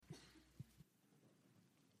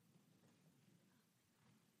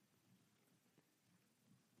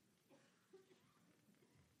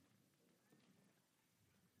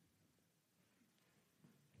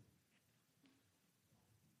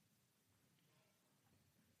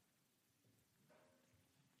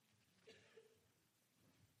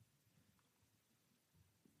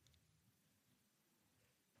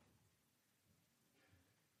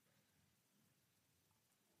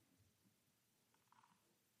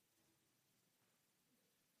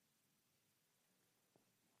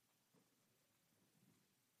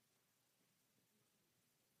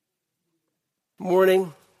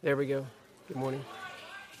Morning. There we go. Good morning.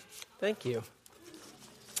 Thank you.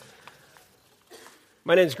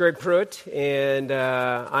 My name is Greg Pruitt, and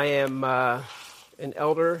I am an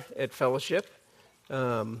elder at Fellowship,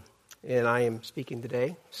 and I am speaking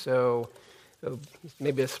today. So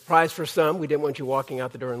maybe a surprise for some. We didn't want you walking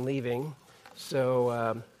out the door and leaving.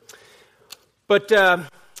 So, what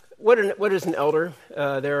is an elder?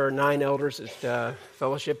 There are 9 elders at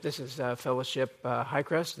Fellowship. This is Fellowship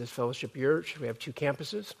Highcrest. This is Fellowship Church. We have 2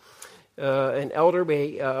 campuses. An elder,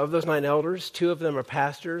 of those 9 elders, 2 of them are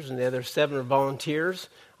pastors, and the other 7 are volunteers.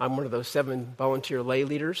 I'm one of those 7 volunteer lay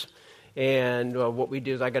leaders. And what we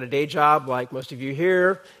do is I got a day job, like most of you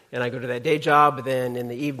here, and I go to that day job, but then in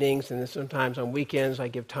the evenings and then sometimes on weekends, I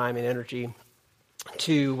give time and energy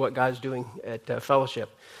to what God's doing at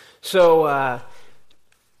Fellowship. So,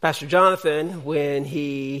 Pastor Jonathan, when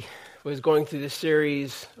he was going through this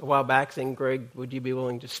series a while back, saying, Greg, would you be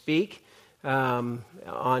willing to speak on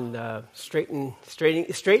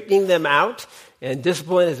straightening them out and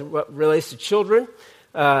discipline as it relates to children?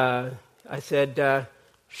 I said,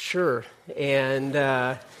 sure. And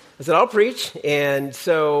I said, I'll preach. And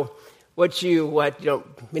so what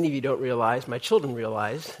many of you don't realize, my children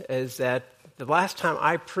realize, is that the last time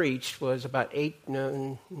I preached was about 18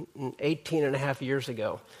 and a half years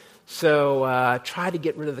ago. So try to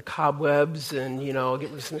get rid of the cobwebs and, get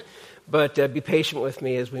rid of some, but be patient with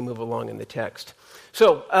me as we move along in the text.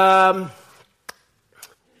 So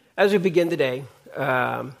as we begin today,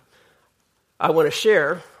 I want to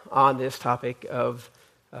share on this topic of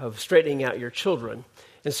straightening out your children.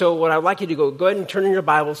 And so what I'd like you to go ahead and turn in your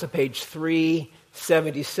Bibles to page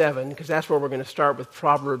 377, because that's where we're going to start with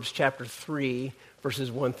Proverbs chapter 3,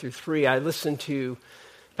 verses 1 through 3. I listened to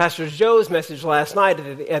Pastor Joe's message last night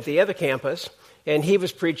at the other campus, and he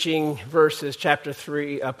was preaching verses chapter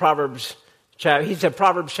 3, Proverbs. He said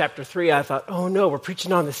Proverbs chapter 3. I thought, oh no, we're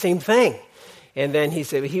preaching on the same thing. And then he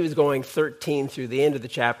said he was going 13 through the end of the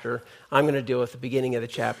chapter. I'm going to deal with the beginning of the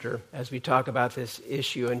chapter as we talk about this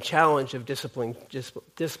issue and challenge of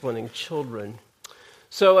disciplining children.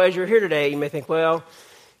 So as you're here today, you may think, well,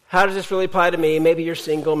 how does this really apply to me? Maybe you're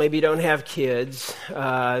single, maybe you don't have kids.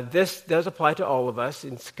 This does apply to all of us.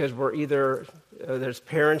 It's because we're either, there's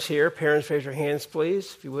parents here. Parents, raise your hands,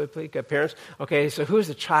 please, if you would, please. Got parents? Okay, so who's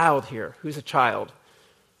the child here? Who's a child?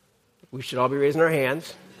 We should all be raising our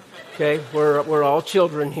hands. Okay, we're all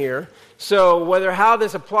children here. So how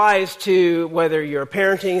this applies to whether you're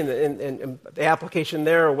parenting and the application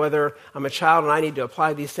there, or whether I'm a child and I need to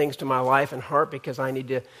apply these things to my life and heart because I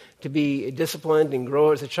need to be disciplined and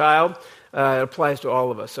grow as a child, it applies to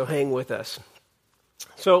all of us. So hang with us.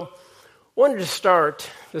 So I wanted to start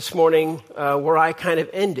this morning where I kind of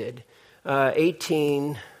ended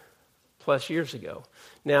 18 plus years ago.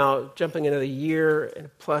 Now, jumping another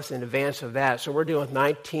year plus in advance of that, so we're dealing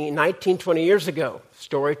with 20 years ago.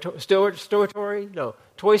 Toy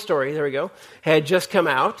Story, there we go, had just come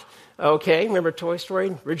out. Okay, remember Toy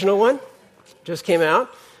Story, original one? Just came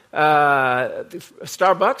out.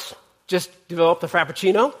 Starbucks just developed the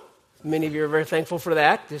Frappuccino. Many of you are very thankful for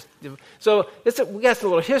that. So we got some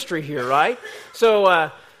little history here, right? So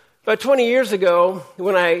about 20 years ago,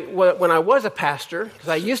 when I was a pastor, because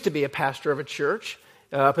I used to be a pastor of a church,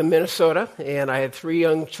 up in Minnesota, and I had 3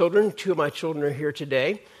 young children. 2 of my children are here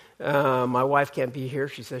today. My wife can't be here.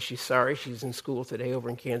 She says she's sorry. She's in school today over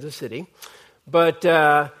in Kansas City. But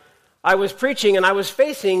I was preaching, and I was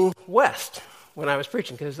facing west when I was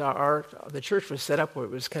preaching, because the church was set up where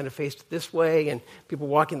it was kind of faced this way, and people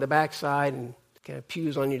walking the backside, and kind of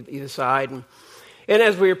pews on either side. And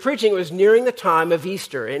as we were preaching, it was nearing the time of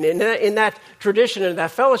Easter. And in that tradition, in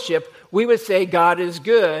that fellowship, we would say, God is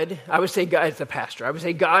good. I would say, God, as a pastor, I would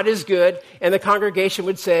say, God is good. And the congregation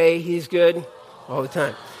would say, He's good all the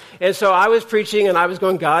time. And so I was preaching, and I was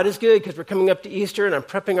going, God is good, because we're coming up to Easter, and I'm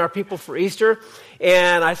prepping our people for Easter.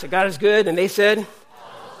 And I said, God is good. And they said,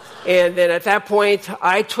 and then at that point,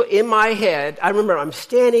 in my head, I remember I'm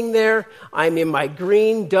standing there. I'm in my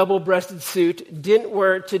green double-breasted suit. Didn't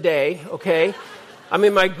wear it today, okay? I'm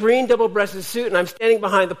in my green double-breasted suit, and I'm standing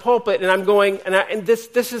behind the pulpit, and I'm going, and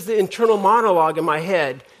this is the internal monologue in my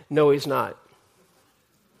head. No, He's not.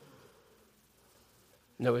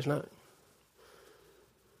 No, He's not.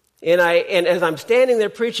 And as I'm standing there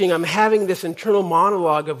preaching, I'm having this internal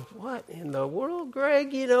monologue of, what in the world,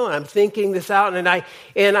 Greg? And I'm thinking this out, and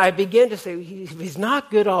I begin to say, He's not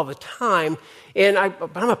good all the time,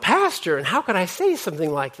 but I'm a pastor, and how could I say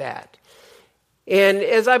something like that? And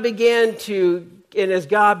as God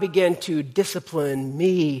began to discipline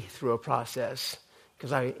me through a process,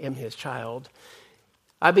 because I am His child,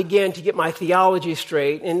 I began to get my theology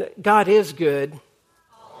straight, and God is good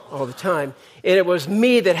all the time. And it was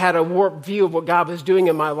me that had a warped view of what God was doing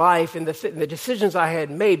in my life and the decisions I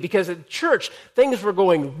had made, because at church, things were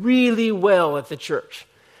going really well at the church.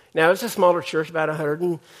 Now, it's a smaller church, about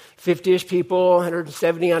 150-ish people,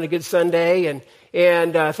 170 on a good Sunday, and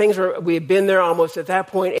we had been there almost at that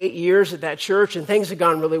point 8 years at that church, and things had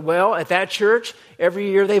gone really well. At that church,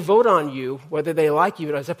 every year they vote on you, whether they like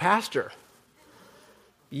you as a pastor.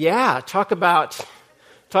 Yeah, talk about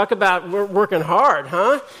working hard,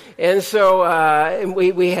 huh? And so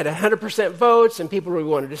we had 100% votes, and people really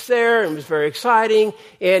wanted us there, and it was very exciting.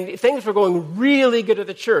 And things were going really good at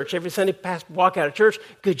the church. Every Sunday, walk out of church,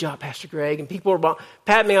 good job, Pastor Greg. And people were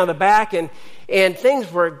patting me on the back, and things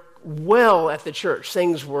were well at the church.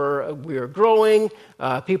 We were growing.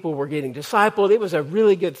 People were getting discipled. It was a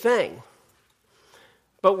really good thing.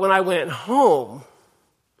 But when I went home,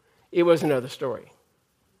 it was another story.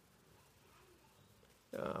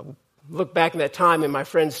 Look back in that time, and my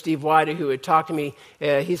friend Steve Whitey, who had talked to me,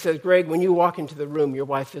 he says, Greg, when you walk into the room, your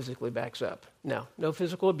wife physically backs up. No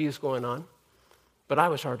physical abuse going on, but I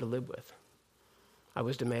was hard to live with. I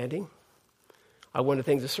was demanding. I wanted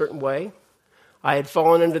things a certain way. I had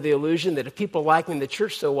fallen under the illusion that if people like me in the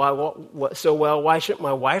church so well, why shouldn't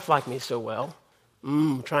my wife like me so well?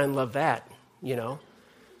 Try and love that, you know.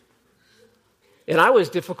 And I was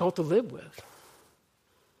difficult to live with.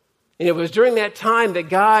 And it was during that time that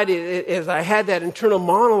God, as I had that internal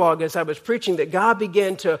monologue as I was preaching, that God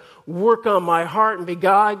began to work on my heart, and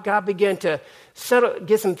God began to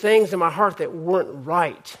get some things in my heart that weren't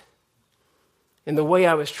right. In the way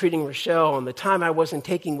I was treating Rochelle, and the time I wasn't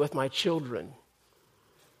taking with my children.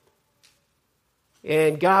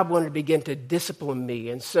 And God wanted to begin to discipline me.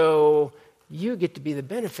 And so you get to be the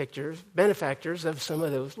benefactors of some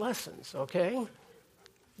of those lessons, okay?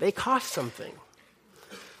 They cost something.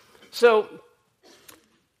 So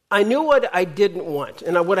I knew what I didn't want.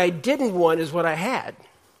 And what I didn't want is what I had.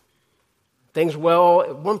 Things well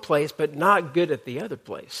at one place, but not good at the other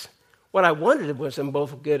place. What I wanted was them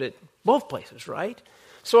both good at both places, right?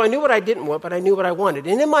 So I knew what I didn't want, but I knew what I wanted.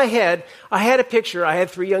 And in my head, I had a picture. I had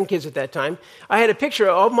 3 young kids at that time. I had a picture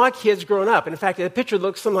of all my kids growing up. And in fact, the picture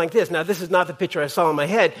looks something like this. Now, this is not the picture I saw in my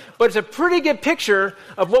head, but it's a pretty good picture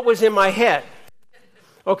of what was in my head.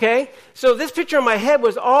 Okay? So this picture in my head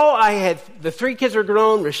was all I had. The 3 kids are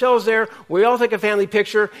grown. Rochelle's there. We all take a family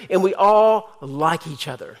picture, and we all like each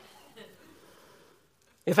other.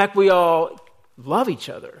 In fact, we all love each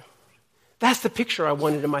other. That's the picture I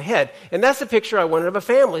wanted in my head. And that's the picture I wanted of a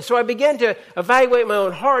family. So I began to evaluate my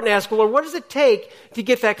own heart and ask, Lord, what does it take to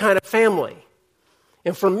get that kind of family?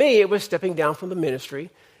 And for me, it was stepping down from the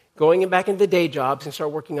ministry, going back into the day jobs and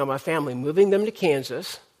start working on my family, moving them to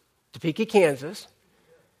Kansas, Topeka, Kansas.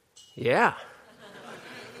 Yeah.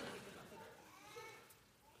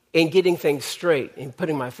 And getting things straight and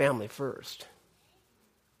putting my family first.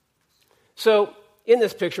 So in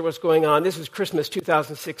this picture, what's going on, this is Christmas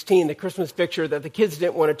 2016, the Christmas picture that the kids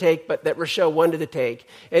didn't want to take, but that Rochelle wanted to take.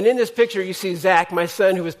 And in this picture, you see Zach, my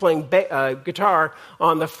son, who was playing guitar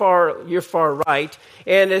on your far right.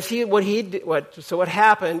 And what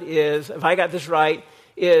happened is, if I got this right,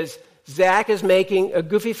 is Zach is making a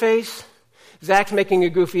goofy face. Zach's making a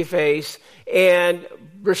goofy face, and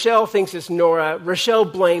Rochelle thinks it's Nora. Rochelle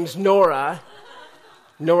blames Nora.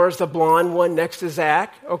 Nora's the blonde one next to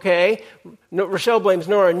Zach, okay? Rochelle blames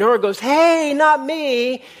Nora. Nora goes, hey, not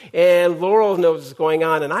me. And Laurel knows what's going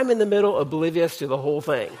on, and I'm in the middle, oblivious to the whole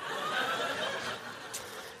thing.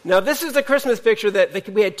 Now, this is the Christmas picture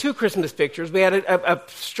we had 2 Christmas pictures. We had a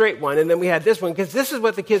straight one, and then we had this one, because this is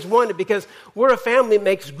what the kids wanted, because we're a family that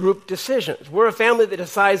makes group decisions. We're a family that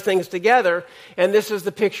decides things together, and this is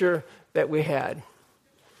the picture that we had.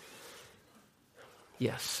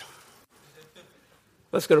 Yes.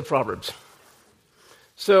 Let's go to Proverbs.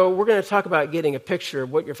 So we're going to talk about getting a picture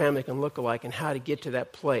of what your family can look like and how to get to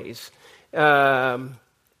that place. So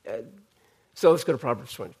let's go to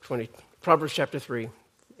Proverbs 20, Proverbs chapter 3.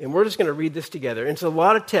 And we're just going to read this together. And it's a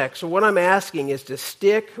lot of text. So what I'm asking is to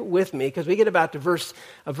stick with me, because we get about to verse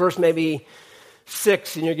maybe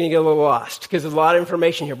 6, and you're going to get a little lost, because there's a lot of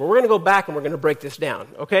information here. But we're going to go back, and we're going to break this down.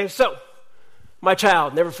 Okay? So, my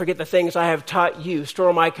child, never forget the things I have taught you.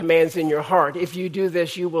 Store my commands in your heart. If you do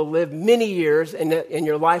this, you will live many years, and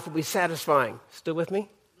your life will be satisfying. Still with me?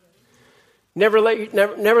 Never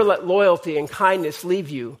let loyalty and kindness leave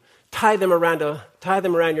you. Tie them around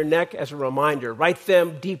your neck as a reminder. Write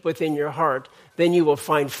them deep within your heart. Then you will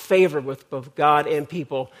find favor with both God and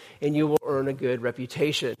people, and you will earn a good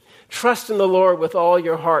reputation. Trust in the Lord with all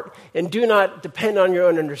your heart, and do not depend on your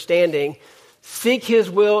own understanding. Seek his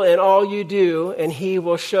will in all you do, and he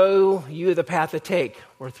will show you the path to take.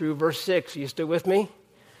 We're through verse 6. Are you still with me?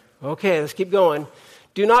 Okay, let's keep going.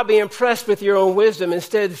 Do not be impressed with your own wisdom.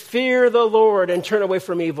 Instead, fear the Lord and turn away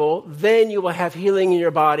from evil. Then you will have healing in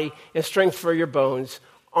your body and strength for your bones.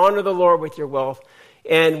 Honor the Lord with your wealth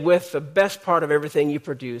and with the best part of everything you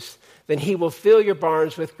produce. Then he will fill your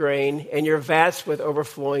barns with grain and your vats with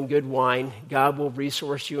overflowing good wine. God will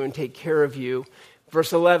resource you and take care of you.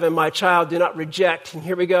 Verse 11, my child, do not reject. And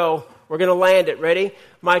here we go. We're going to land it. Ready?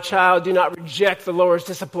 My child, do not reject the Lord's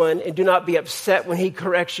discipline and do not be upset when he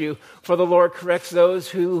corrects you. For the Lord corrects those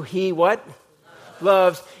who he what?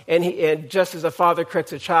 Loves. And just as a father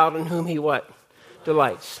corrects a child in whom he what?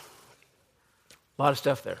 Delights. A lot of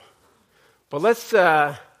stuff there. But let's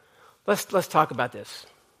talk about this.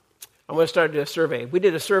 I'm going to start a survey. We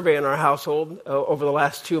did a survey in our household over the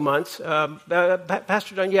last 2 months.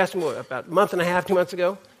 Pastor John, you asked me about a month and a half, 2 months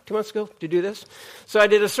ago? 2 months ago to do this. So I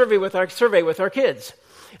did a survey with our kids.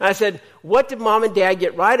 And I said, what did mom and dad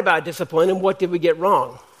get right about discipline and what did we get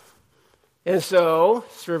wrong? And so,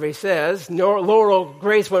 survey says, Laurel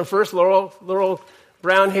Grace went first. Laurel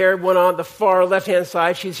brown hair went on the far left-hand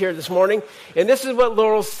side. She's here this morning. And this is what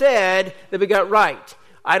Laurel said that we got right.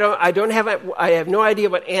 I have no idea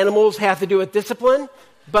what animals have to do with discipline,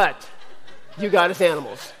 but you got us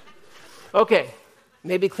animals. Okay.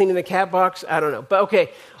 Maybe cleaning the cat box. I don't know. But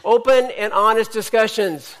okay. Open and honest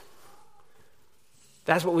discussions.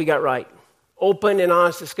 That's what we got right. Open and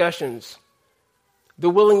honest discussions. The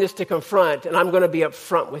willingness to confront, and I'm going to be up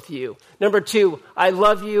front with you. Number 2, I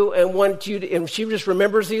love you and want you to, and she just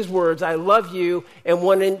remembers these words, I love you and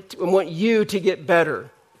want you to get better.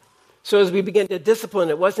 So as we begin to discipline,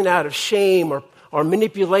 it wasn't out of shame or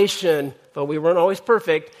manipulation, though we weren't always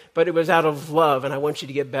perfect, but it was out of love, and I want you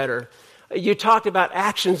to get better. You talked about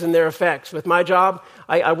actions and their effects. With my job,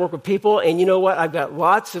 I work with people, and you know what? I've got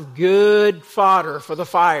lots of good fodder for the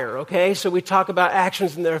fire, okay? So we talk about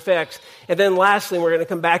actions and their effects. And then lastly, we're going to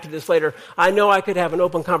come back to this later, I know I could have an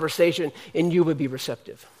open conversation, and you would be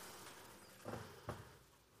receptive.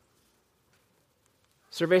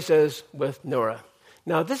 Survey says with Nora.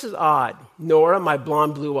 Now, this is odd. Nora, my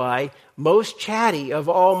blonde blue eye, most chatty of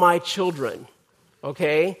all my children,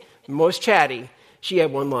 okay? Most chatty. She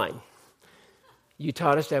had one line. You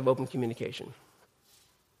taught us to have open communication.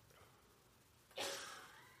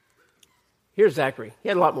 Here's Zachary. He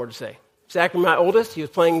had a lot more to say. Zachary, my oldest, he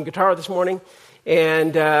was playing guitar this morning.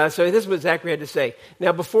 And so this is what Zachary had to say.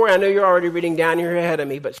 Now, before, I know you're already reading down here ahead of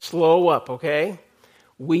me, but slow up, okay?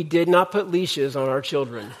 We did not put leashes on our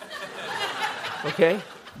children. Okay?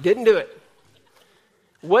 Didn't do it.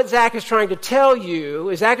 What Zach is trying to tell you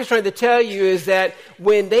is that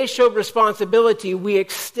when they showed responsibility, we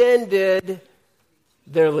extended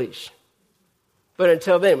their leash. But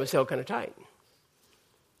until then, it was held kind of tight.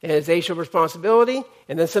 And as they showed responsibility,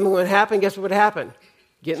 and then something would happen, guess what would happen?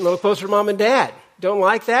 Getting a little closer to mom and dad. Don't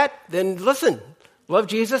like that? Then listen. Love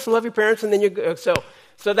Jesus and love your parents, and then you go. So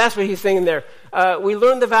that's what he's saying there. We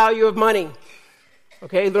learned the value of money.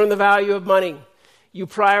 Okay, learn the value of money. You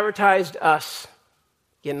prioritized us.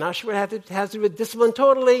 Again, not sure what it has to do with discipline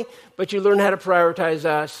totally, but you learn how to prioritize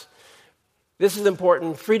us. This is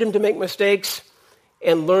important. Freedom to make mistakes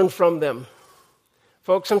and learn from them.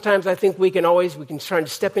 Folks, sometimes I think we can try to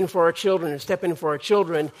step in for our children,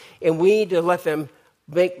 and we need to let them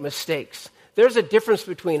make mistakes. There's a difference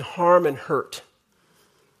between harm and hurt.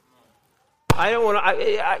 I don't want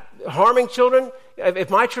to, harming children, if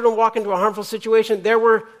my children walk into a harmful situation,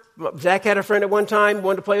 Zach had a friend at one time,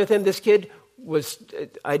 wanted to play with him. This kid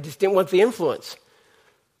I just didn't want the influence.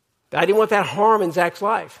 I didn't want that harm in Zach's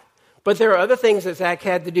life. But there are other things that Zach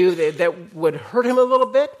had to do that would hurt him a little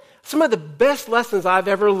bit. Some of the best lessons I've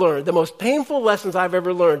ever learned, the most painful lessons I've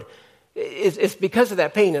ever learned, is because of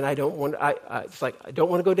that pain, and I don't want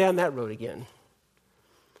to go down that road again.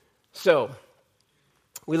 So,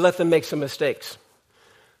 we let them make some mistakes.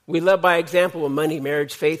 We led by example of money,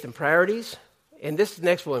 marriage, faith, and priorities. And this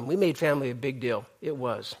next one, we made family a big deal. It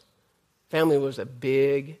was. Family was a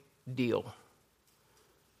big deal.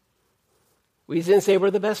 We didn't say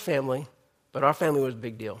we're the best family, but our family was a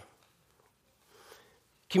big deal.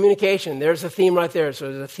 Communication, there's a theme right there. So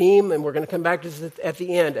there's a theme, and we're going to come back to this at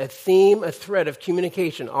the end. A theme, a thread of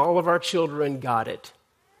communication. All of our children got it.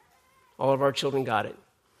 All of our children got it.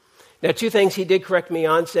 Now, 2 things he did correct me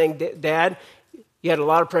on, saying, Dad, you had a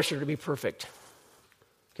lot of pressure to be perfect.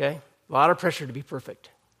 Okay? A lot of pressure to be perfect.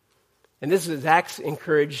 And this is Zach's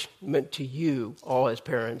encouragement to you, all as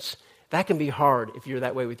parents. That can be hard if you're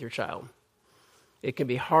that way with your child. It can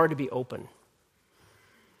be hard to be open.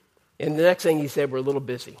 And the next thing he said, we're a little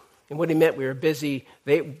busy. And what he meant, we were busy.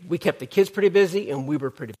 We kept the kids pretty busy, and we were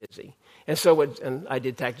pretty busy. And so, and I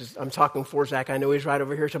did taxes. I'm talking for Zach. I know he's right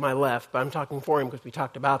over here to my left, but I'm talking for him because we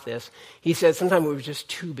talked about this. He said sometimes we were just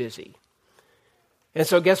too busy. And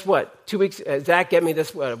so guess what? 2 weeks, Zach gave me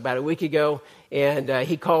this about a week ago, and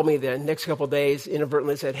he called me the next couple of days,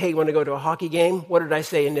 inadvertently said, hey, you want to go to a hockey game? What did I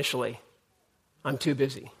say initially? I'm too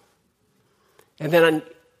busy. And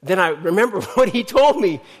then I remember what he told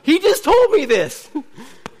me. He just told me this.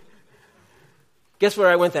 Guess where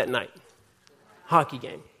I went that night? Hockey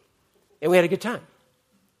game. And we had a good time.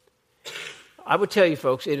 I would tell you,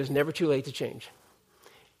 folks, it is never too late to change.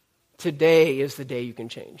 Today is the day you can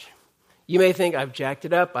change. You may think, I've jacked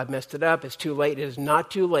it up, I've messed it up, it's too late. It is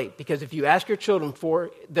not too late, because if you ask your children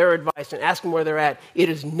for their advice and ask them where they're at, it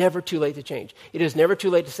is never too late to change. It is never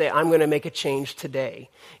too late to say, I'm going to make a change today.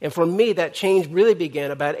 And for me, that change really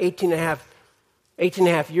began about 18 and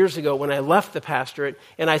a half years ago when I left the pastorate,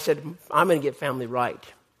 and I said, I'm going to get family right.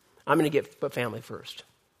 I'm going to put family first.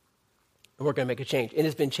 And we're going to make a change. And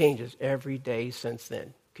it's been changes every day since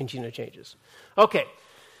then. Continual changes. Okay.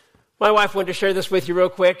 My wife wanted to share this with you real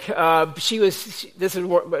quick. Come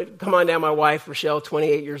on down, my wife, Rochelle,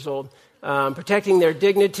 28 years old. Protecting their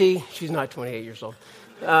dignity. She's not 28 years old.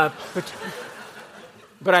 But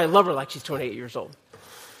I love her like she's 28 years old.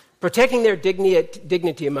 Protecting their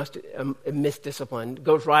dignity amidst discipline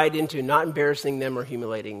goes right into not embarrassing them or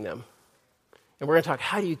humiliating them. And we're going to talk,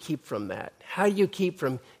 how do you keep from that? How do you keep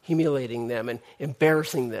from humiliating them and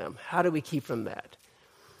embarrassing them? How do we keep from that?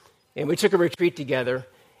 And we took a retreat together,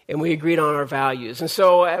 and we agreed on our values. And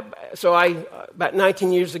so about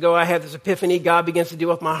 19 years ago, I had this epiphany. God begins to deal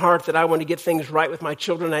with my heart that I want to get things right with my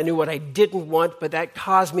children. I knew what I didn't want, but that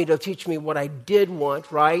caused me to teach me what I did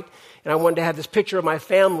want, right? And I wanted to have this picture of my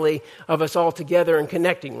family, of us all together and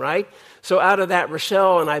connecting, right? So out of that,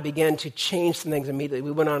 Rochelle and I began to change some things immediately.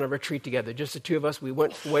 We went on a retreat together, just the two of us. We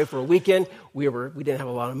went away for a weekend. We didn't have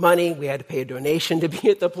a lot of money. We had to pay a donation to be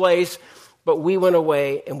at the place. But we went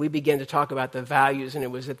away and we began to talk about the values. And it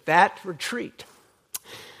was at that retreat,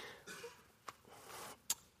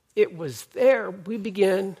 it was there we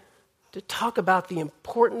began to talk about the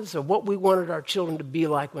importance of what we wanted our children to be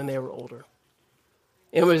like when they were older.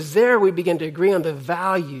 And it was there we began to agree on the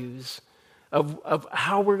values of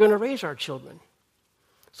how we're going to raise our children.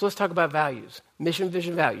 So let's talk about values. Mission,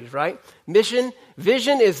 vision, values, right? Vision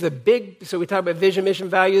is the big, so we talk about vision, mission,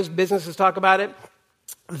 values. Businesses talk about it.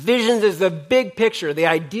 Vision is the big picture, the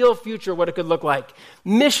ideal future, what it could look like.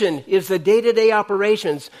 Mission is the day-to-day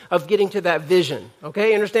operations of getting to that vision.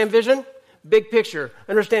 Okay, understand vision? Big picture.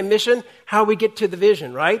 Understand mission? How we get to the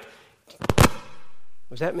vision, right?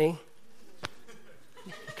 Was that me?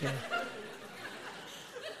 Okay.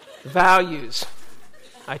 Values.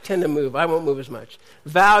 I tend to move. I won't move as much.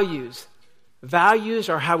 Values. Values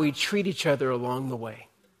are how we treat each other along the way.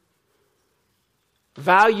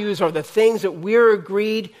 Values are the things that we're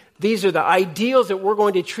agreed. These are the ideals that we're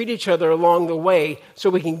going to treat each other along the way so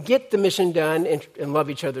we can get the mission done and love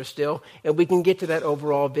each other still, and we can get to that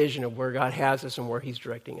overall vision of where God has us and where He's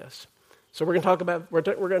directing us. So we're going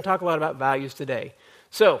to talk a lot about values today.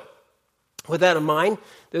 So with that in mind,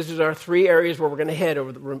 this is our three areas where we're going to head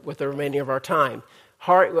with the remaining of our time.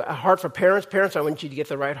 A heart for parents. Parents, I want you to get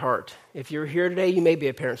the right heart. If you're here today, you may be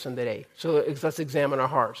a parent someday. So let's examine our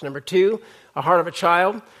hearts. Number two, a heart of a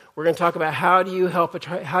child. We're going to talk about how do you help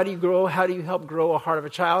grow a heart of a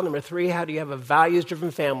child. Number three, how do you have a values-driven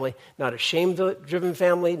family, not a shame-driven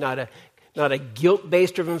family, not a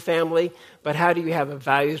guilt-based driven family, but how do you have a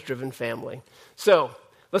values-driven family? So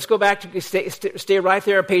let's go back to stay right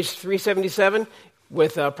there at page 377.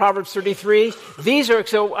 With Proverbs 33. This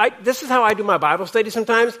is how I do my Bible study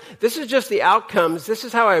sometimes. This is just the outcomes. This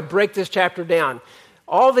is how I break this chapter down.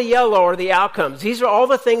 All the yellow are the outcomes. These are all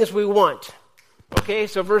the things we want. Okay,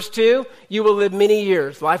 so verse 2, you will live many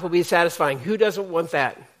years. Life will be satisfying. Who doesn't want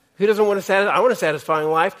that? Who doesn't want I want a satisfying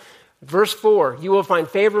life. Verse 4, you will find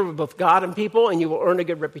favor with both God and people, and you will earn a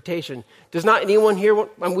good reputation. Does not anyone here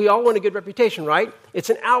want, we all want a good reputation, right? It's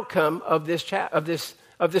an outcome of this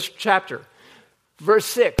chapter. Verse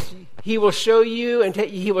 6, he will show you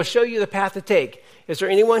the path to take. Is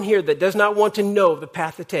there anyone here that does not want to know the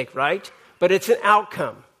path to take, right? But it's an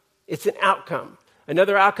outcome. It's an outcome.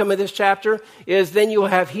 Another outcome of this chapter is then you will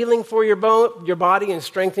have healing for your body and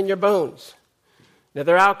strength in your bones.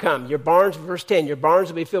 Another outcome, your barns, verse 10, your barns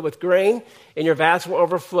will be filled with grain and your vats will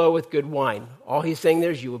overflow with good wine. All he's saying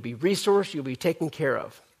there is you will be resourced, you'll be taken care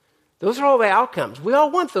of. Those are all the outcomes. We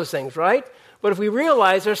all want those things, right? But if we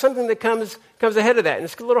realize there's something that comes ahead of that, and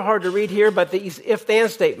it's a little hard to read here, but these if-then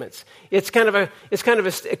statements, it's kind of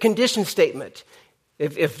a condition statement.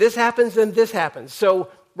 If this happens, then this happens. So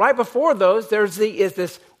right before those, is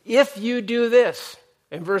this, if you do this,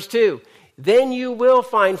 in verse 2, then you will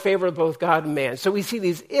find favor with both God and man. So we see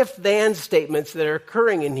these if-then statements that are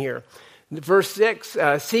occurring in here. In verse 6,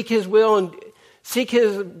 seek his will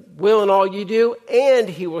in all you do, and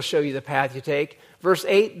he will show you the path you take. Verse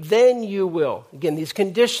 8, then you will. Again, this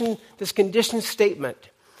condition statement.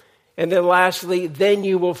 And then lastly, then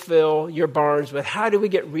you will fill your barns with. How do we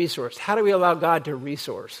get resource? How do we allow God to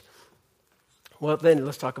resource? Well, then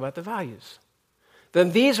let's talk about the values.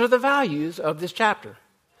 Then these are the values of this chapter.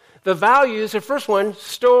 The values, the first one,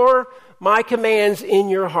 store my commands in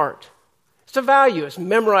your heart. It's a value. It's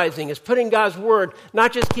memorizing. It's putting God's word,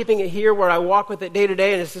 not just keeping it here where I walk with it day to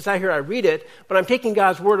day and it's just out here I read it, but I'm taking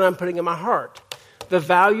God's word and I'm putting it in my heart. The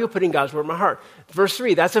value of putting God's word in my heart. Verse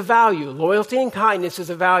 3, that's a value. Loyalty and kindness is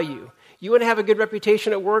a value. You want to have a good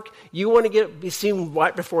reputation at work? You want to be seen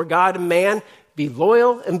right before God and man? Be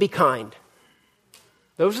loyal and be kind.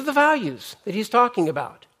 Those are the values that he's talking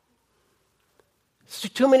about. So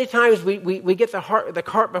too many times we get the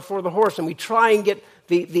cart before the horse and we try and get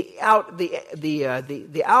the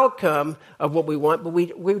outcome of what we want, but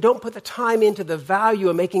we don't put the time into the value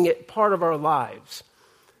of making it part of our lives.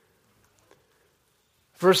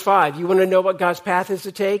 Verse 5, you want to know what God's path is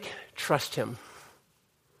to take? Trust him.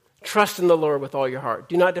 Trust in the Lord with all your heart.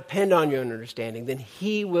 Do not depend on your own understanding. Then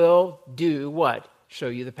he will do what? Show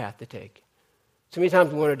you the path to take. So many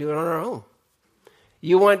times we want to do it on our own.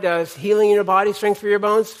 You want healing in your body, strength for your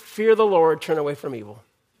bones? Fear the Lord, turn away from evil.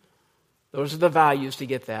 Those are the values to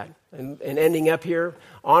get that. And ending up here,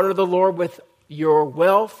 honor the Lord with your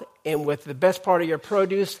wealth and with the best part of your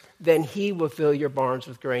produce, then he will fill your barns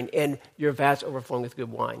with grain and your vats overflowing with good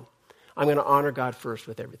wine. I'm going to honor God first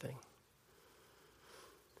with everything.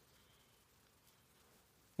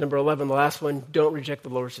 Number 11, the last one, don't reject the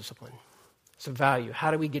Lord's discipline. It's a value.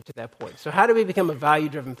 How do we get to that point? So how do we become a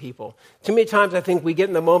value-driven people? Too many times I think we get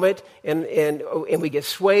in the moment and we get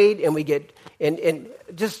swayed and we get, and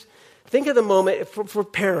just think of the moment, for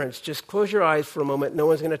parents, just close your eyes for a moment. No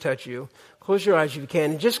one's going to touch you. Close your eyes if you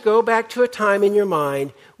can. And just go back to a time in your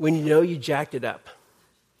mind when you know you jacked it up.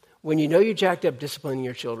 When you know you jacked up disciplining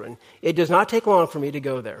your children. It does not take long for me to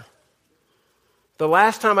go there. The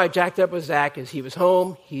last time I jacked up with Zach is he was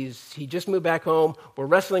home. He just moved back home. We're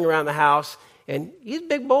wrestling around the house. And he's a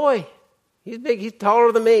big boy. He's big. He's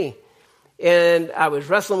taller than me. And I was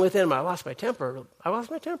wrestling with him. I lost my temper.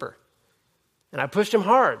 And I pushed him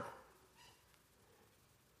hard.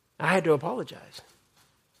 I had to apologize.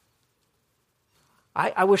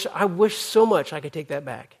 I wish so much I could take that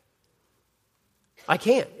back. I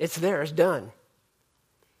can't. It's there. It's done.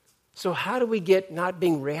 So how do we get not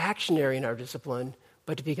being reactionary in our discipline,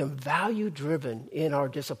 but to become value-driven in our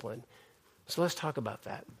discipline? So let's talk about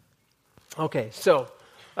that. Okay, so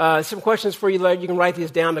some questions for you, Larry. You can write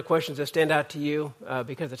these down, the questions that stand out to you.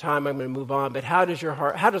 Because of time, I'm going to move on. But how does a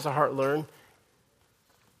heart learn?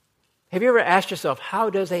 Have you ever asked yourself, how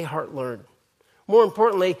does a heart learn? More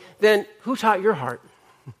importantly, then, who taught your heart?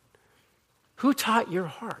 Who taught your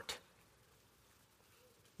heart?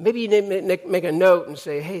 Maybe you need to make a note and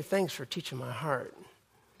say, hey, thanks for teaching my heart.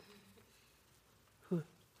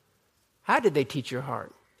 How did they teach your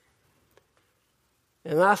heart?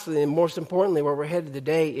 And lastly, and most importantly, where we're headed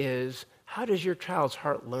today is, how does your child's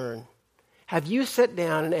heart learn? Have you sat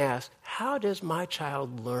down and asked, how does my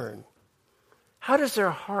child learn? How does their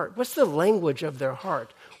heart, what's the language of their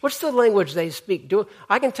heart? What's the language they speak?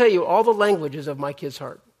 I can tell you all the languages of my kid's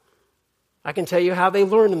heart. I can tell you how they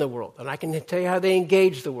learn in the world, and I can tell you how they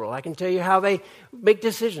engage the world. I can tell you how they make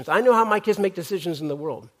decisions. I know how my kids make decisions in the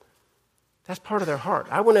world. That's part of their heart.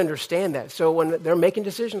 I want to understand that. So when they're making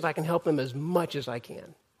decisions, I can help them as much as I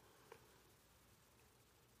can.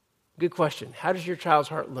 Good question. How does your child's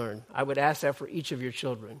heart learn? I would ask that for each of your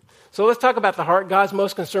children. So let's talk about the heart. God's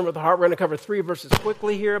most concerned with the heart. We're going to cover 3 verses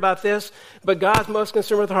quickly here about this, but God's most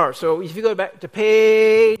concerned with the heart. So if you go back to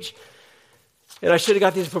page, and I should have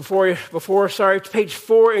got these before, page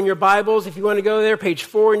 4 in your Bibles. If you want to go there, page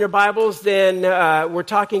 4 in your Bibles, then we're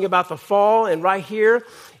talking about the fall, and right here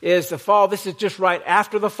is the fall. This is just right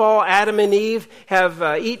after the fall. Adam and Eve have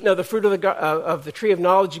eaten of the fruit of the tree of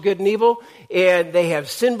knowledge of good and evil, and they have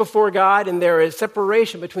sinned before God, and there is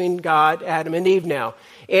separation between God, Adam, and Eve now.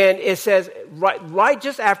 And it says, right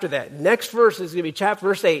just after that, next verse is going to be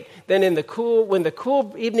verse 8. Then when the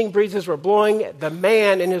cool evening breezes were blowing, the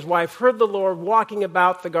man and his wife heard the Lord walking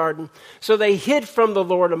about the garden. So they hid from the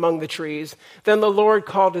Lord among the trees. Then the Lord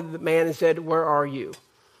called to the man and said, where are you?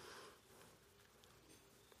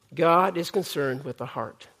 God is concerned with the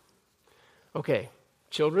heart. Okay,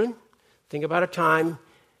 children, think about a time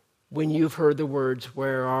when you've heard the words,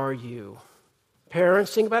 where are you?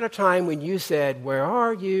 Parents, think about a time when you said, "Where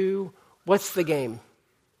are you? What's the game?"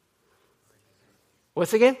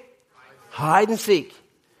 What's the game? Hide and seek.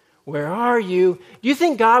 Where are you? Do you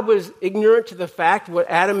think God was ignorant to the fact what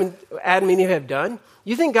Adam and Eve have done?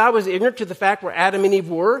 You think God was ignorant to the fact where Adam and Eve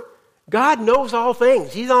were? God knows all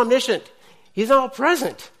things. He's omniscient. He's all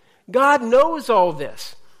present. God knows all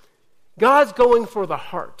this. God's going for the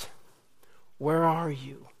heart. Where are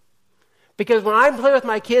you? Because when I play with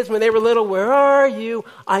my kids when they were little, where are you?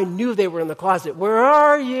 I knew they were in the closet. Where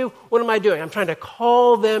are you? What am I doing? I'm trying to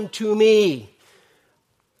call them to me.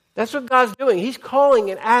 That's what God's doing. He's calling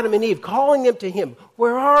in Adam and Eve, calling them to him.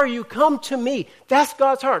 Where are you? Come to me. That's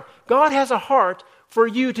God's heart. God has a heart for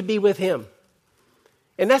you to be with him.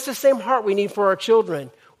 And that's the same heart we need for our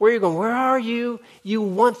children. Where are you going? Where are you? You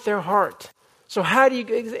want their heart. So how do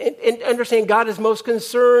you understand God is most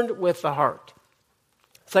concerned with the heart?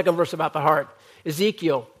 Second verse about the heart.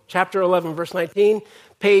 Ezekiel chapter 11, verse 19.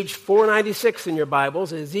 Page 496 in your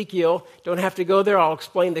Bibles, Ezekiel. Don't have to go there. I'll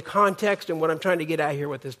explain the context and what I'm trying to get at here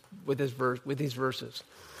with these verses.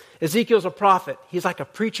 Ezekiel's a prophet. He's like a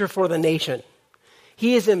preacher for the nation.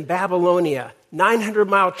 He is in Babylonia,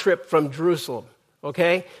 900-mile trip from Jerusalem.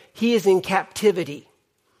 Okay? He is in captivity.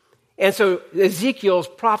 And so Ezekiel's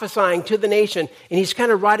prophesying to the nation, and he's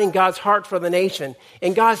kind of writing God's heart for the nation.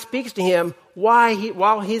 And God speaks to him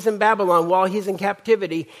while he's in Babylon, while he's in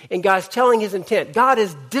captivity, and God's telling his intent. God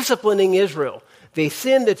is disciplining Israel. They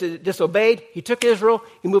sinned, they disobeyed. He took Israel,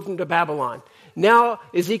 he moved them to Babylon. Now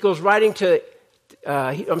Ezekiel's writing to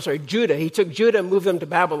Judah. He took Judah and moved them to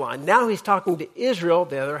Babylon. Now he's talking to Israel,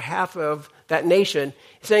 the other half of that nation,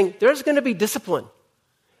 saying there's going to be discipline.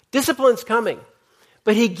 Discipline's coming.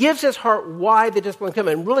 But he gives his heart why the discipline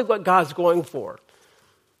coming and really what God's going for.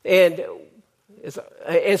 And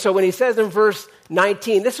so when he says in verse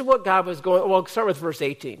 19, this is what God was going, well, start with verse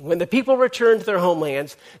 18. When the people return to their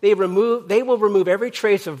homelands, they will remove every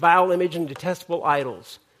trace of vile image and detestable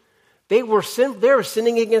idols. They were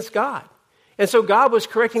sinning against God. And so God was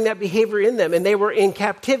correcting that behavior in them, and they were in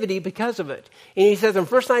captivity because of it. And he says in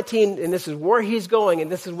verse 19, and this is where he's going,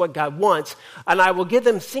 and this is what God wants, and I will give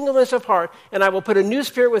them singleness of heart, and I will put a new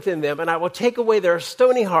spirit within them, and I will take away their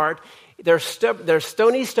stony heart, their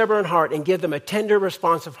stony, stubborn heart, and give them a tender,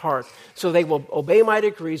 responsive heart, so they will obey my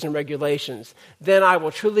decrees and regulations. Then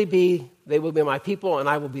they will be my people, and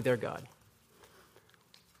I will be their God.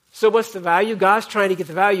 So what's the value? God's trying to get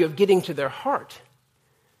the value of getting to their heart.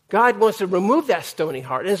 God wants to remove that stony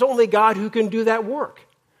heart, and it's only God who can do that work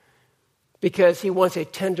because he wants a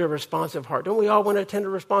tender, responsive heart. Don't we all want a tender,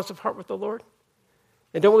 responsive heart with the Lord?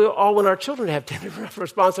 And don't we all want our children to have tender,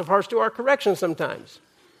 responsive hearts to our correction sometimes?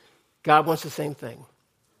 God wants the same thing.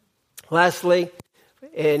 Lastly,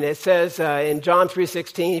 and it says in John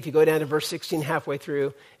 3:16, if you go down to verse 16 halfway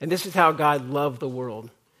through, and this is how God loved the world.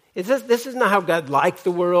 This is not how God liked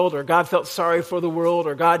the world, or God felt sorry for the world,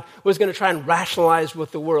 or God was going to try and rationalize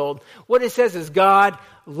with the world. What it says is God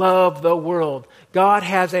loved the world. God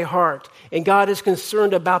has a heart, and God is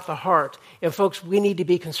concerned about the heart. And folks, we need to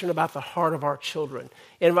be concerned about the heart of our children.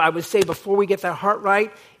 And I would say before we get that heart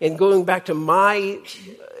right, and going back to my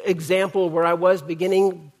example where I was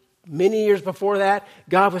beginning many years before that,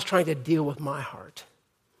 God was trying to deal with my heart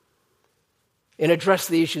and address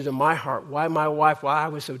the issues of my heart, why my wife, why I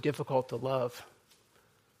was so difficult to love.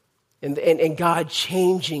 And God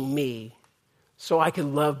changing me so I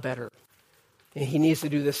can love better. And he needs to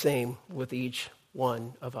do the same with each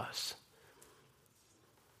one of us.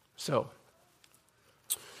 So,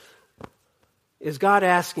 is God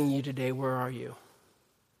asking you today, where are you?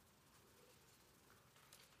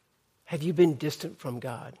 Have you been distant from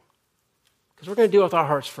God? Because we're going to deal with our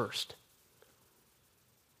hearts first.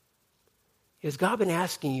 Has God been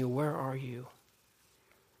asking you, where are you?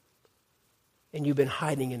 And you've been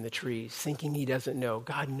hiding in the trees, thinking he doesn't know.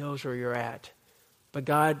 God knows where you're at. But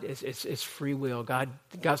God, it's free will.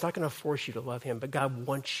 God's not going to force you to love him, but God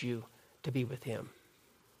wants you to be with him.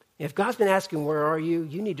 If God's been asking, where are you?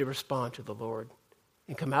 You need to respond to the Lord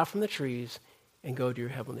and come out from the trees and go to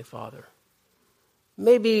your Heavenly Father.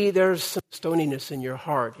 Maybe there's some stoniness in your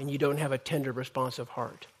heart and you don't have a tender, responsive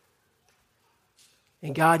heart.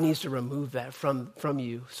 And God needs to remove that from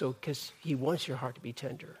you because he wants your heart to be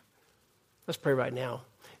tender. Let's pray right now.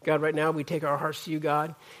 God, right now we take our hearts to you,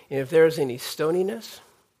 God. And if there's any stoniness,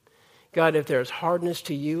 God, if there's hardness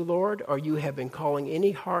to you, Lord, or you have been calling any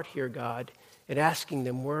heart here, God, and asking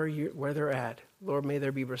them where they're at, Lord, may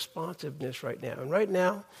there be responsiveness right now. And right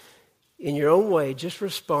now, in your own way, just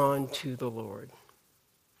respond to the Lord.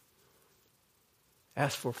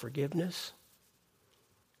 Ask for forgiveness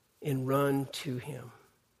and run to him.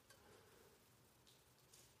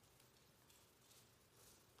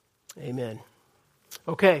 Amen.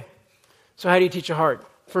 Okay, so how do you teach a heart?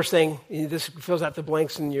 First thing, this fills out the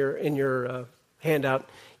blanks in your handout.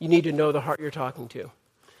 You need to know the heart you're talking to.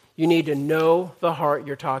 You need to know the heart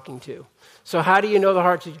you're talking to. So how do you know the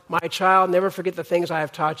heart? My child, never forget the things I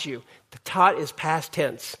have taught you. The taught is past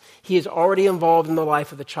tense. He is already involved in the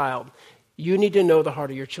life of the child. You need to know the heart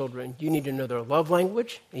of your children. You need to know their love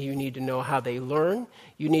language. And you need to know how they learn.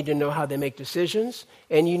 You need to know how they make decisions.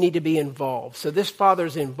 And you need to be involved. So this father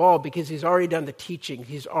is involved because he's already done the teaching.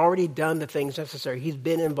 He's already done the things necessary. He's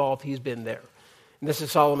been involved. He's been there. And this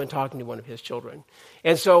is Solomon talking to one of his children.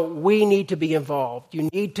 And so we need to be involved. You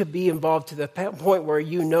need to be involved to the point where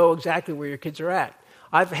you know exactly where your kids are at.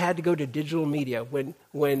 I've had to go to digital media. When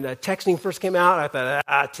texting first came out, I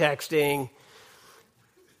thought, texting.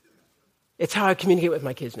 It's how I communicate with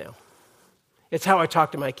my kids now. It's how I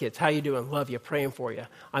talk to my kids. How you doing? Love you. Praying for you.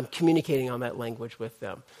 I'm communicating on that language with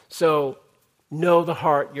them. So know the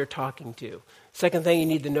heart you're talking to. Second thing, you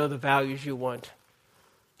need to know the values you want.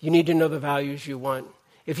 You need to know the values you want.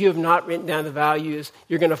 If you have not written down the values,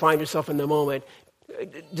 you're going to find yourself in the moment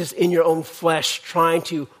just in your own flesh trying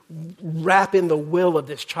to wrap in the will of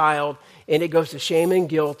this child, and it goes to shame and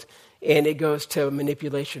guilt, and it goes to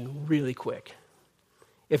manipulation really quick.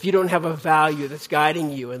 If you don't have a value that's guiding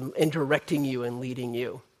you and directing you and leading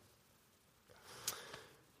you.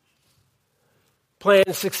 Plan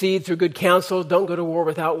to succeed through good counsel. Don't go to war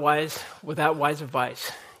without wise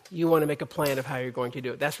advice. You want to make a plan of how you're going to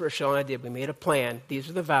do it. That's what Rochelle and I did. We made a plan. These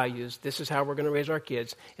are the values. This is how we're going to raise our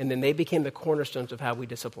kids. And then they became the cornerstones of how we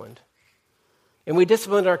disciplined. And we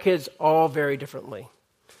disciplined our kids all very differently.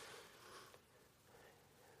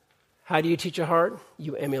 How do you teach a heart?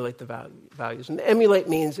 You emulate the values. And emulate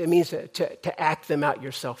means to act them out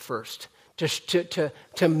yourself first,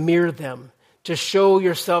 to mirror them, to show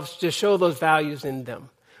yourself, to show those values in them.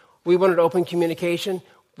 We wanted open communication.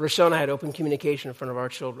 Rochelle and I had open communication in front of our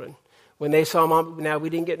children. When they saw Mom, now we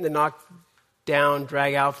didn't get into knock down,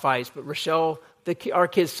 drag out fights, but our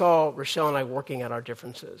kids saw Rochelle and I working out our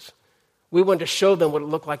differences. We wanted to show them what it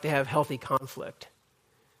looked like to have healthy conflict.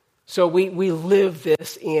 So we live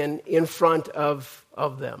this in front of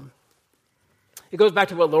them. It goes back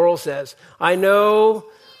to what Laurel says. I know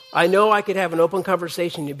I could have an open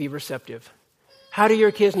conversation and be receptive. How do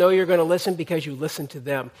your kids know you're going to listen? Because you listen to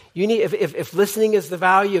them. You need, if listening is the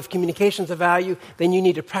value, if communication is the value, then you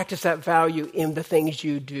need to practice that value in the things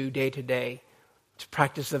you do day to day to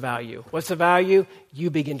practice the value. What's the value? You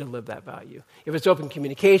begin to live that value. If it's open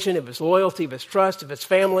communication, if it's loyalty, if it's trust, if it's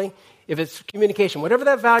family, if it's communication, whatever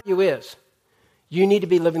that value is, you need to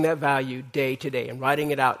be living that value day to day and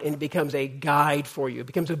writing it out. And it becomes a guide for you. It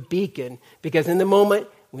becomes a beacon because in the moment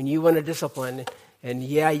when you want to discipline and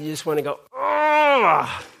you just want to go,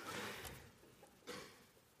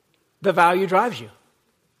 the value drives you.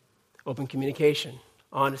 Open communication,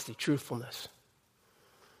 honesty, truthfulness.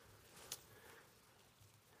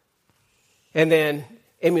 And then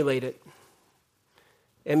emulate it.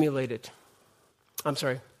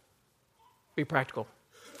 Be practical.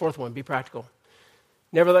 Fourth one, be practical.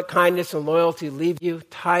 Never let kindness and loyalty leave you.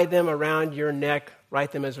 Tie them around your neck.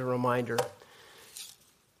 Write them as a reminder.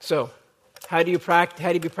 So, how do you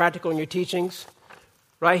be practical in your teachings?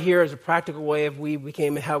 Right here is a practical way of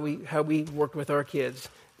how we worked with our kids.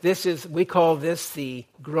 We call this the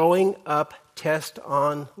growing up test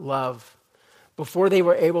on love. Before they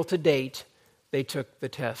were able to date, they took the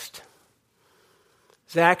test.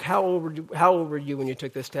 Zach, how old were you when you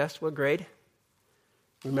took this test? What grade?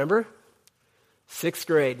 Remember? 6th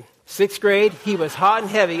grade. 6th grade, he was hot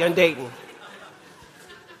and heavy on dating.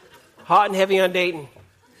 Hot and heavy on dating.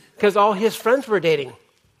 Because all his friends were dating,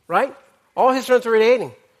 right? All his friends were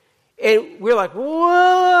dating. And we're like,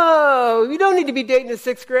 whoa, you don't need to be dating in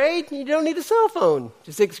 6th grade. You don't need a cell phone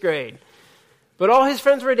to 6th grade. But all his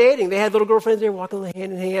friends were dating. They had little girlfriends. They were walking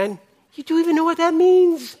hand in hand. You do even know what that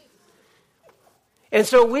means? And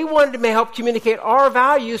so we wanted to help communicate our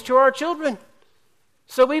values to our children.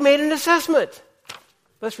 So we made an assessment.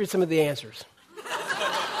 Let's read some of the answers.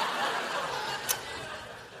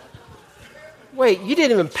 Wait, you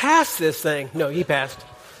didn't even pass this thing. No, he passed.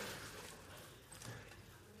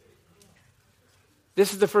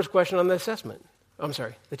 This is the first question on the assessment.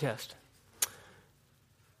 The test.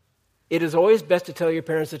 It is always best to tell your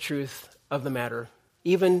parents the truth of the matter,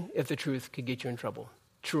 even if the truth could get you in trouble.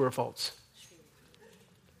 True or false?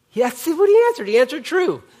 Yeah, see what he answered. He answered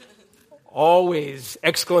true. Always!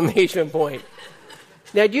 Exclamation point.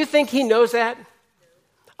 Now, do you think he knows that?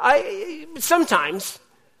 Sometimes.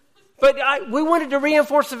 But we wanted to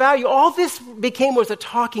reinforce the value. All this was a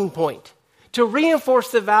talking point to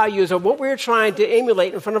reinforce the values of what we were trying to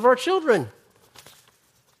emulate in front of our children.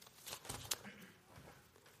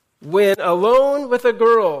 When alone with a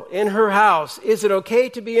girl in her house, is it okay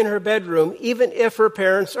to be in her bedroom even if her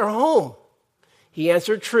parents are home? He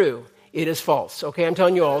answered, true. It is false. Okay, I'm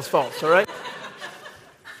telling you all it's false, all right?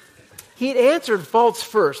 He'd answered false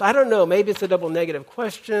first. I don't know, maybe it's a double negative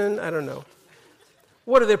question. I don't know.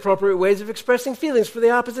 What are the appropriate ways of expressing feelings for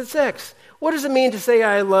the opposite sex? What does it mean to say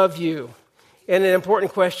I love you? And an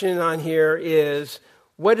important question on here is,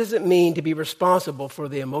 what does it mean to be responsible for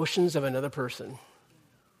the emotions of another person?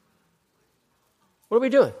 What are we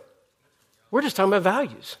doing? We're just talking about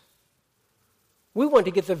values. We want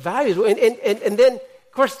to get the values. And then,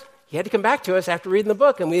 of course, he had to come back to us after reading the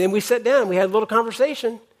book. And we sat down. We had a little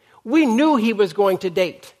conversation. We knew he was going to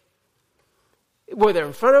date. Whether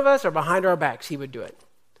in front of us or behind our backs, he would do it.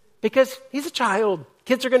 Because he's a child.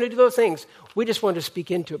 Kids are going to do those things. We just wanted to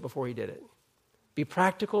speak into it before he did it. Be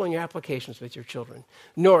practical in your applications with your children.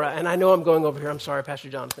 Nora, and I know I'm going over here. I'm sorry, Pastor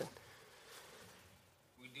Jonathan.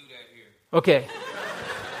 We do that here. Okay.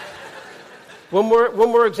 One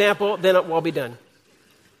more example, then I'll be done.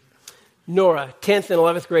 Nora, 10th and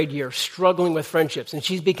 11th grade year, struggling with friendships. And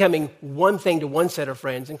she's becoming one thing to one set of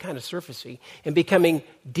friends and kind of surfacey, and becoming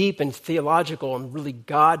deep and theological and really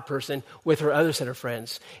God person with her other set of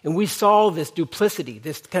friends. And we saw this duplicity,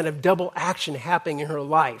 this kind of double action happening in her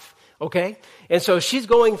life. Okay? And so she's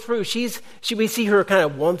going through, we see her kind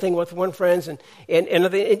of one thing with one friends, and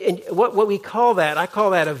what we call that, I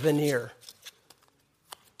call that a veneer.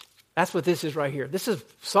 That's what this is right here. This is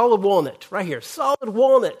solid walnut, right here. Solid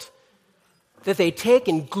walnut that they take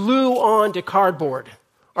and glue onto cardboard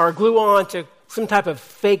or glue onto some type of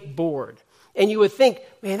fake board. And you would think,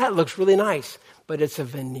 man, that looks really nice, but it's a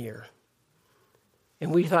veneer.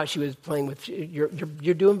 And we thought she was playing with, you're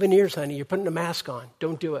doing veneers, honey. You're putting a mask on.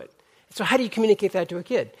 Don't do it. So how do you communicate that to a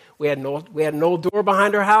kid? We had an old door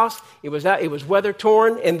behind our house. It was weather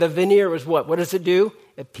torn, and the veneer was what? What does it do?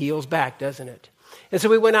 It peels back, doesn't it? And so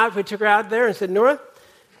we took her out there and said, Nora,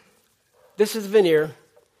 this is veneer,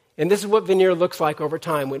 and this is what veneer looks like over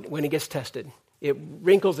time when it gets tested. It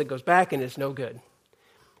wrinkles, it goes back, and it's no good.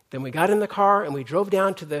 Then we got in the car, and we drove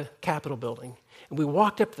down to the Capitol building. And we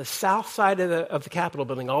walked up the south side of the Capitol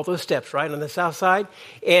building, all those steps, right, on the south side.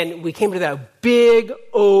 And we came to that big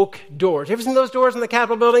oak doors. You ever seen those doors in the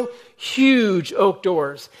Capitol building? Huge oak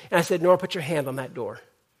doors. And I said, Nora, put your hand on that door.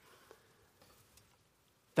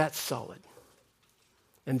 That's solid.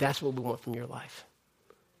 And that's what we want from your life.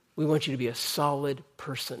 We want you to be a solid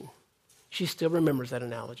person. She still remembers that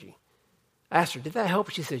analogy. I asked her, did that help?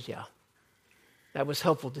 She says, yeah. That was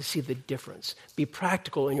helpful to see the difference. Be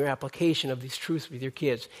practical in your application of these truths with your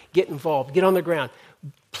kids. Get involved. Get on the ground.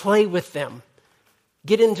 Play with them.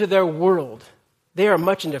 Get into their world. They are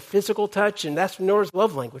much into physical touch, and that's Nora's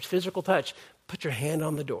love language, physical touch. Put your hand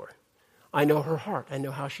on the door. I know her heart. I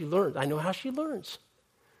know how she learns. I know how she learns.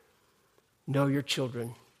 Know your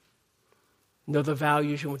children. Know the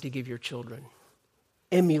values you want to give your children.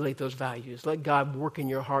 Emulate those values. Let God work in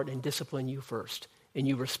your heart and discipline you first. And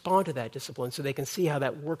you respond to that discipline so they can see how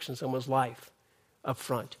that works in someone's life up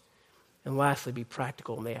front. And lastly, be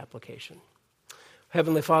practical in the application.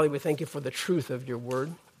 Heavenly Father, we thank you for the truth of your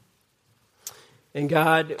word. And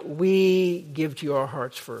God, we give to you our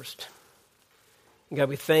hearts first. And God,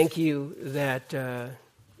 we thank you that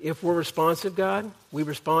if we're responsive, God, we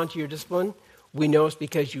respond to your discipline. We know it's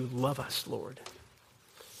because you love us, Lord.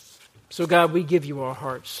 So God, we give you our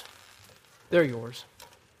hearts. They're yours.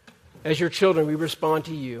 As your children, we respond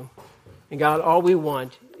to you. And God, all we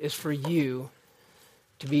want is for you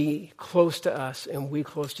to be close to us and we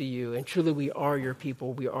close to you. And truly, we are your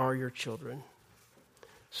people. We are your children.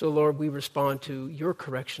 So, Lord, we respond to your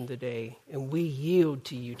correction today, and we yield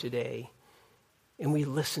to you today, and we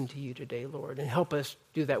listen to you today, Lord. And help us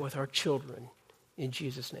do that with our children. In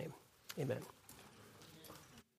Jesus' name, amen.